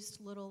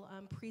introduced little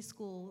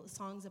preschool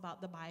songs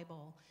about the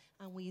Bible.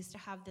 We used to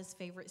have this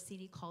favorite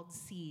CD called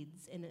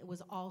Seeds, and it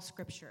was all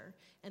scripture.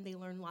 And they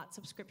learned lots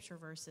of scripture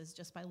verses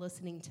just by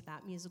listening to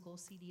that musical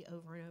CD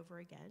over and over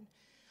again.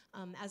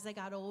 As they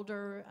got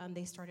older,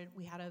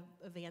 we had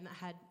a van that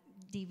had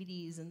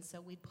DVDs, and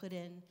so we'd put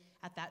in,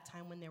 at that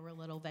time when there were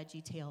little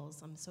Veggie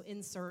Tales. So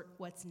insert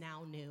what's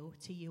now new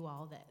to you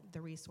all,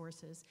 the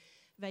resources.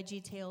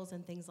 Veggie Tales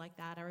and things like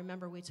that. I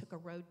remember we took a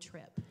road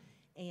trip.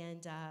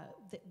 And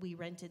we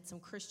rented some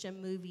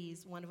Christian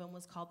movies. One of them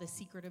was called The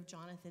Secret of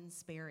Jonathan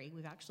Sperry.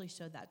 We've actually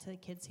showed that to the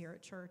kids here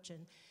at church,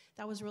 and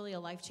that was really a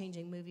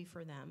life-changing movie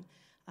for them.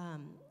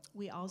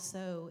 We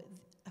also,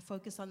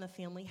 Focus on the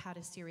Family had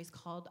a series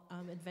called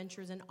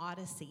Adventures in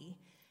Odyssey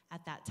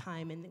at that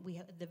time, and we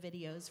had the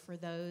videos for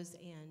those,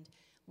 and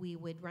we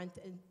would rent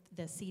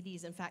the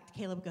CDs. In fact,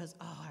 Caleb goes,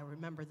 "Oh, I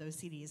remember those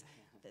CDs."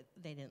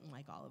 They didn't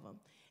like all of them.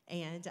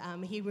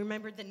 And he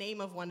remembered the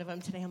name of one of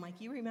them today. I'm like,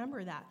 "You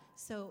remember that?"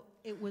 So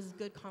it was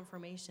good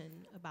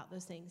confirmation about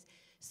those things.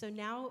 So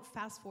now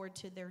fast forward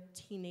to their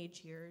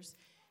teenage years.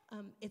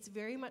 It's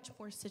very much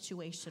more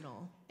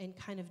situational and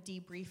kind of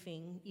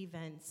debriefing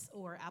events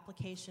or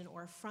application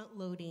or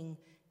front-loading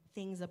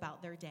things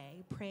about their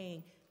day,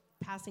 praying,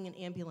 passing an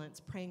ambulance,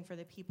 praying for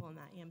the people in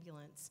that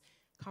ambulance,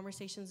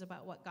 conversations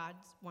about what God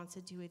wants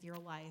to do with your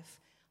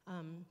life,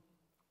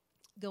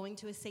 going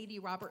to a Sadie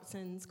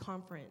Robertson's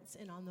conference,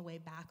 and on the way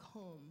back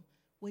home,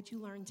 what'd you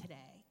learn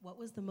today? What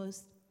was the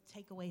most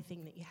takeaway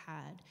thing that you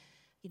had?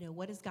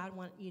 What does God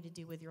want you to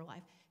do with your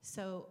life?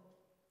 So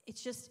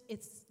it's just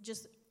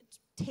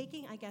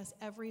taking, I guess,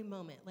 every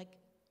moment. Like,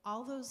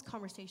 all those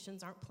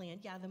conversations aren't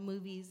planned. Yeah, the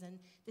movies and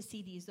the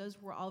CDs, those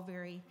were all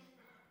very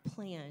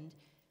planned.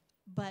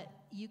 But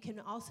you can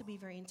also be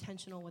very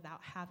intentional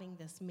without having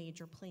this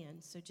major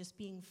plan. So just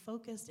being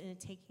focused and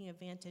taking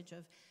advantage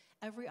of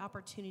every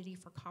opportunity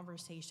for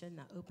conversation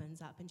that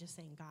opens up and just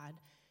saying, "God,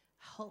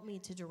 help me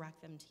to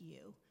direct them to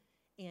you."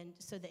 And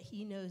so that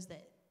he knows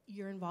that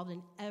you're involved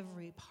in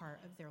every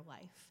part of their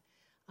life.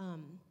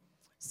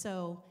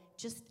 So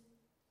just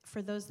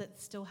for those that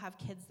still have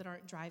kids that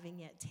aren't driving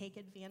yet, take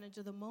advantage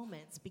of the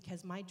moments,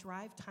 because my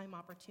drive time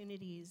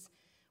opportunities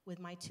with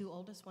my two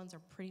oldest ones are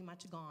pretty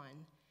much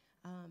gone.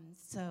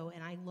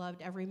 And I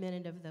loved every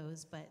minute of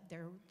those, but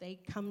they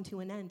come to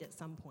an end at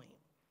some point.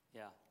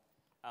 Yeah.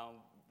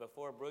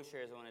 Before Brooke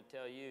shares, I want to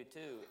tell you,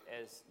 too,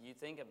 as you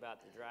think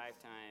about the drive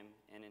time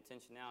and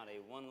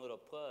intentionality, one little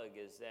plug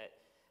is that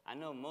I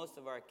know most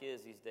of our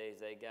kids these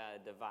days, they got a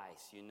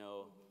device,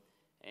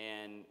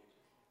 and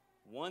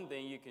one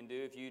thing you can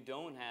do if you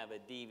don't have a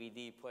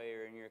DVD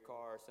player in your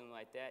car or something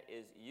like that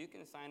is you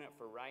can sign up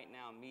for Right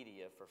Now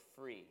Media for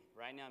free.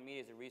 Right Now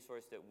Media is a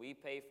resource that we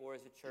pay for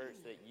as a church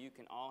so that you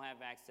can all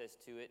have access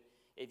to it.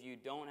 If you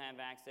don't have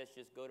access,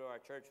 just go to our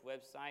church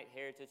website,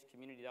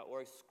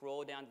 heritagecommunity.org,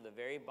 scroll down to the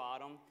very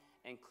bottom,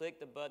 and click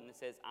the button that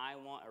says, "I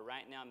want a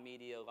Right Now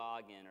Media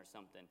login" or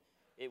something.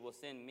 It will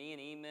send me an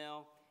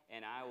email,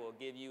 and I will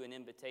give you an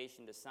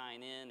invitation to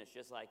sign in. It's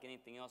just like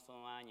anything else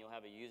online. You'll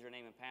have a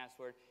username and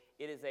password.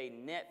 It is a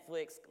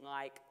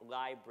Netflix-like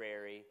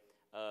library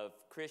of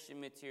Christian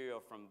material,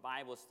 from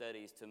Bible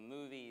studies to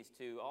movies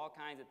to all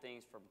kinds of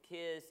things, from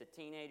kids to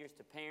teenagers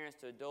to parents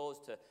to adults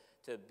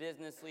to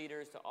business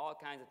leaders to all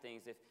kinds of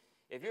things.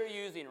 If you're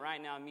using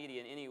Right Now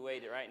Media in any way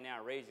right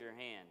now, raise your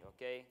hand,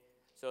 okay?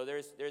 So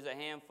there's a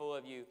handful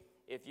of you.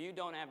 If you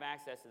don't have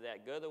access to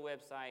that, go to the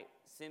website,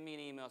 send me an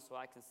email so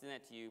I can send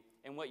that to you.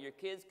 And what your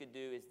kids could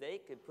do is they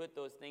could put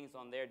those things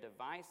on their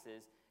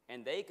devices,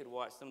 and they could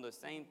watch some of the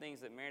same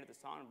things that Meredith is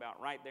talking about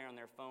right there on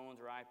their phones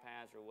or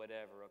iPads or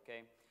whatever,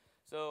 okay?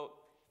 So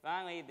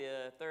finally,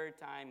 the third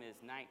time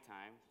is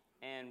nighttime.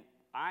 And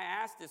I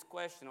asked this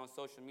question on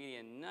social media,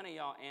 and none of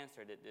y'all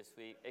answered it this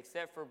week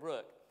except for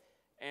Brooke.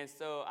 And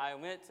so I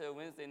went to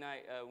Wednesday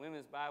night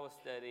women's Bible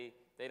study.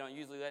 They don't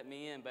usually let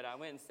me in, but I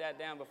went and sat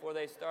down before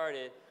they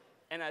started.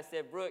 And I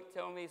said, "Brooke,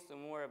 tell me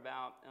some more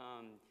about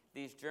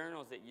these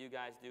journals that you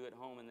guys do at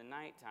home in the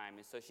nighttime."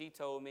 And so she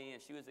told me,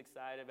 and she was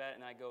excited about it.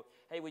 And I go,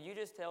 "Hey, would you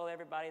just tell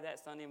everybody that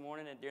Sunday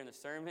morning and during the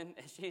sermon?"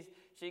 And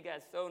she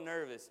got so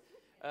nervous.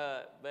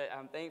 But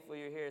I'm thankful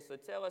you're here. So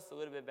tell us a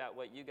little bit about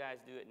what you guys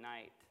do at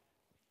night.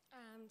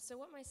 So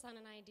what my son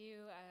and I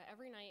do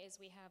every night is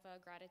we have a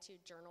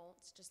gratitude journal.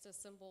 It's just a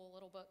simple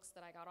little books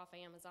that I got off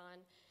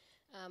Amazon.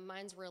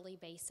 Mine's really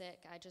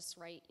basic. I just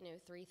write,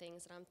 3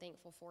 things that I'm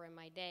thankful for in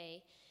my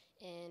day.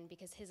 And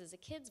because his is a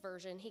kid's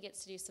version, he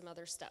gets to do some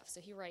other stuff. So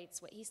he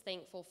writes what he's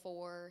thankful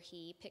for.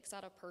 He picks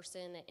out a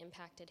person that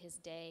impacted his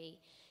day,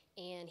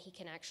 and he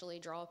can actually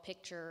draw a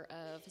picture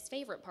of his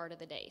favorite part of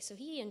the day. So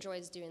he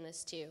enjoys doing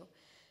this too.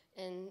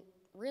 And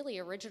really,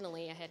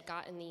 originally, I had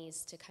gotten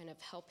these to kind of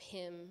help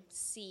him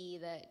see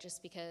that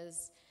just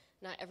because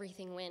not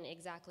everything went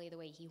exactly the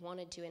way he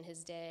wanted to in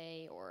his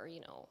day, or,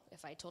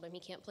 if I told him he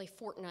can't play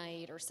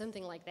Fortnite or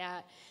something like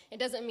that, it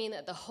doesn't mean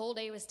that the whole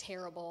day was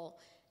terrible,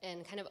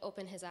 and kind of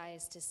open his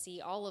eyes to see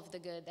all of the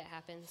good that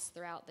happens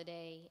throughout the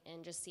day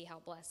and just see how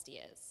blessed he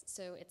is.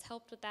 So it's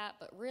helped with that,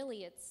 but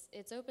really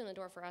it's opened the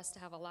door for us to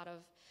have a lot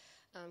of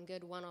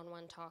good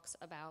one-on-one talks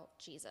about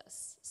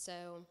Jesus.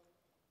 So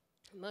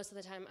most of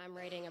the time I'm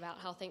writing about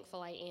how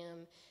thankful I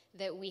am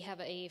that we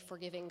have a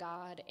forgiving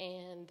God,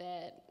 and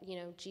that,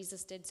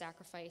 Jesus did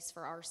sacrifice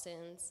for our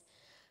sins.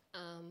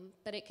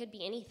 But it could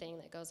be anything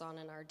that goes on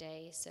in our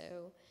day.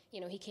 So,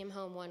 he came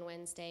home one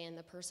Wednesday, and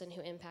the person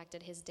who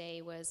impacted his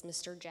day was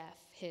Mr. Jeff,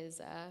 his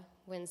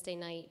Wednesday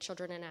night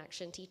Children in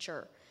Action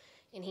teacher.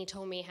 And he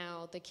told me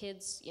how the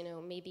kids,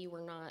 maybe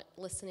were not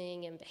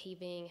listening and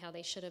behaving how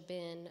they should have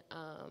been.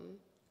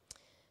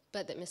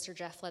 but that Mr.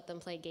 Jeff let them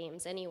play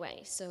games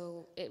anyway.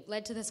 So it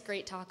led to this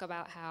great talk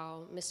about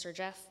how Mr.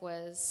 Jeff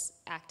was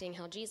acting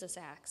how Jesus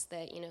acts,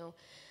 that,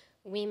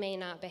 we may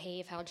not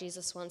behave how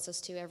Jesus wants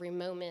us to every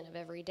moment of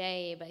every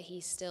day, but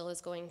he still is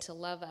going to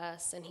love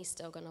us, and he's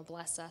still going to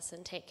bless us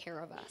and take care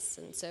of us.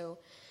 And so,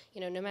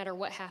 no matter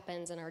what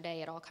happens in our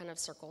day, it all kind of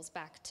circles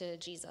back to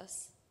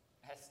Jesus.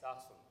 That's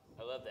awesome.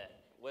 I love that.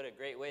 What a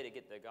great way to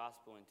get the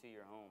gospel into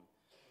your home.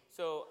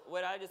 So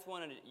what I just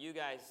wanted you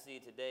guys to see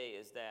today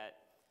is that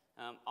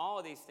all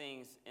of these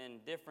things in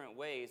different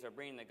ways are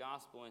bringing the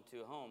gospel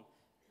into a home.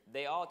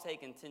 They all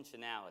take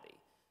intentionality.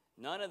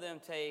 None of them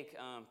take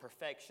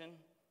perfection.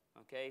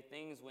 Okay,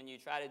 things, when you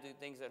try to do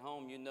things at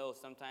home,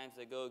 sometimes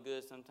they go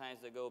good, sometimes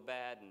they go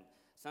bad, and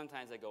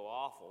sometimes they go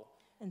awful.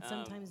 And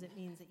sometimes it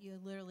means that you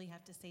literally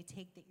have to say,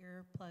 take the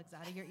earplugs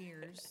out of your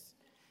ears,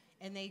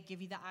 and they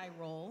give you the eye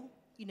roll,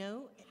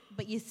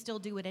 but you still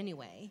do it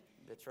anyway.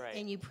 That's right.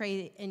 And you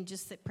pray and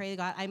just pray to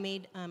God.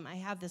 I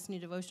have this new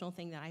devotional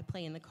thing that I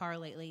play in the car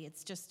lately.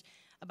 It's just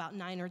about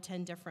 9 or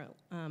 10 different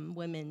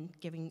women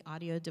giving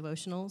audio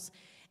devotionals,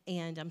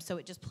 and so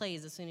it just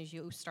plays as soon as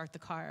you start the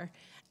car,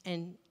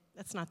 and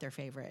that's not their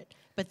favorite.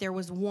 But there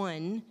was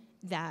one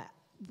that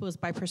was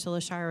by Priscilla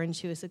Shirer, and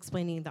she was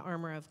explaining the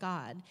armor of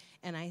God.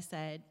 And I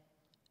said,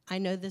 I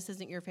know this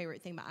isn't your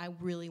favorite thing, but I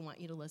really want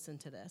you to listen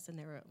to this. And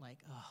they were like,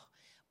 oh.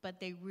 But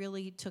they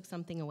really took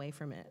something away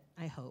from it,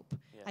 I hope.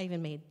 Yeah. I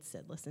even made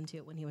Sid listen to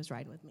it when he was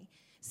riding with me.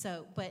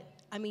 So, but,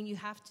 you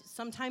have to,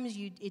 sometimes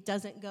it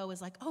doesn't go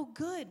as like, oh,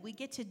 good, we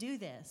get to do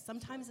this.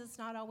 Sometimes it's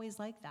not always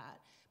like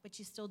that, but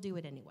you still do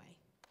it anyway.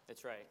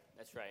 That's right.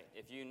 That's right.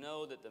 If you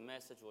know that the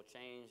message will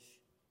change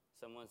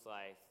someone's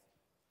life,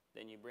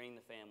 then you bring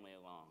the family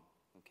along,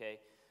 okay?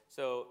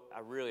 So I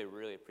really,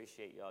 really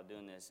appreciate y'all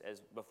doing this.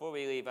 Before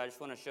we leave, I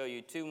just want to show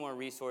you 2 more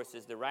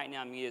resources. The Right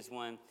Now Me is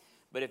one,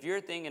 but if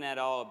you're thinking at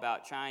all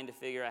about trying to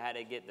figure out how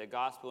to get the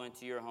gospel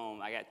into your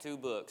home, I got 2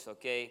 books,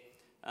 okay?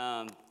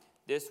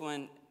 This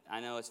one, I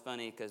know it's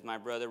funny because my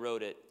brother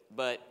wrote it,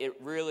 but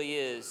it really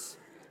is,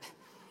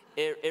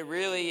 it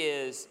really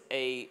is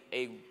a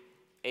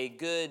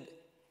good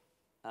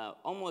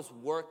almost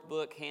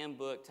workbook,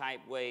 handbook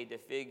type way to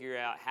figure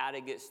out how to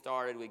get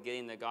started with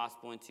getting the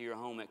gospel into your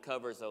home. It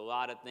covers a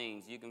lot of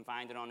things. You can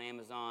find it on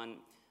Amazon.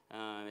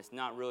 It's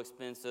not real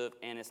expensive,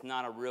 and it's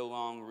not a real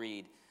long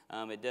read.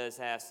 It does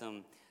have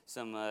some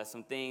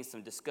things,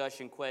 some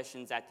discussion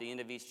questions at the end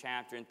of each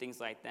chapter and things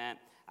like that.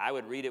 I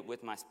would read it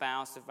with my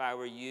spouse if I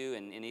were you,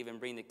 and even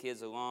bring the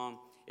kids along.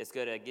 It's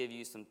going to give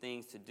you some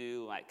things to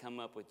do, like come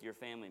up with your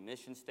family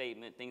mission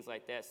statement, things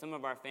like that. Some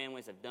of our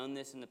families have done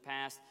this in the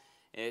past.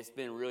 It's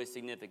been really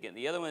significant.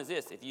 The other one is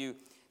this. If you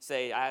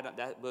say,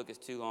 that book is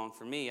too long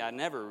for me, I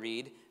never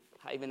read.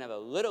 I even have a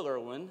littler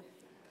one.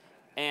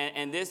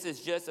 And this is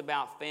just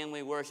about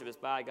family worship. It's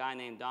by a guy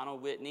named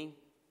Donald Whitney.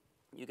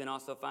 You can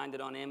also find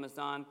it on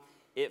Amazon.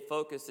 It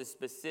focuses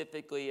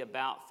specifically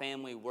about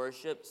family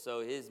worship.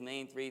 So his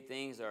main 3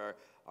 things are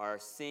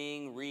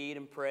sing, read,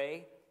 and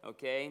pray,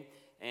 okay?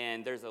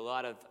 And there's a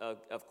lot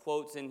of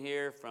quotes in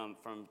here from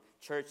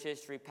church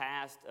history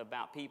past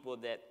about people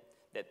that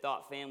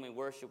thought family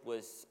worship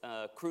was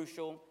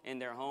crucial in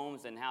their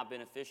homes and how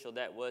beneficial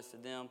that was to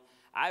them.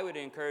 I would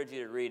encourage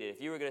you to read it. If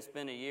you were going to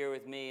spend a year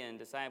with me in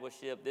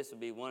discipleship, this would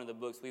be one of the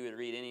books we would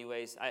read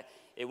anyways.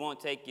 It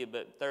won't take you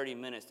but 30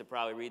 minutes to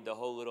probably read the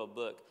whole little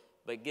book.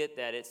 But get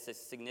that, it's a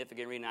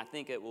significant reading. I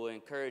think it will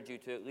encourage you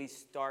to at least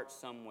start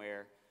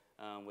somewhere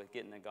with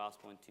getting the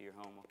gospel into your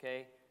home,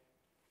 okay?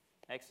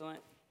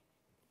 Excellent.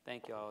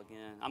 Thank you all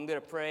again. I'm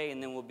going to pray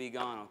and then we'll be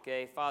gone,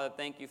 okay? Father,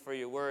 thank you for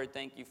your word.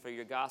 Thank you for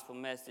your gospel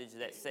message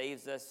that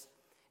saves us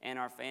and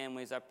our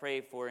families. I pray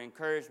for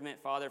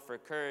encouragement, Father, for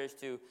courage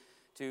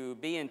to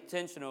be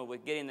intentional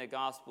with getting the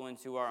gospel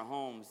into our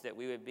homes, that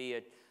we would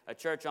be a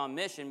church on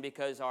mission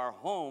because our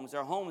homes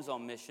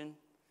on mission,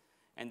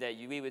 and that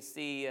we would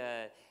see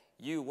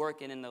you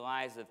working in the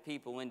lives of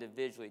people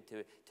individually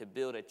to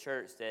build a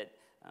church that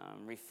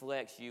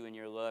reflects you and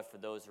your love for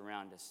those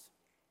around us.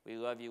 We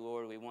love you,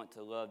 Lord. We want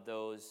to love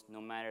those, no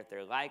matter if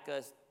they're like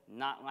us,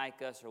 not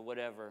like us, or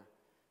whatever.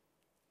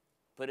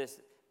 Put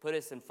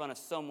us in front of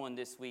someone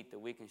this week that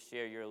we can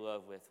share your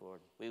love with,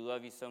 Lord. We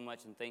love you so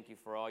much and thank you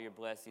for all your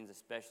blessings,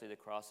 especially the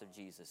cross of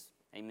Jesus.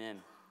 Amen.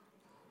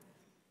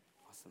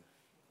 Awesome.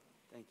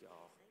 Thank you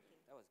all.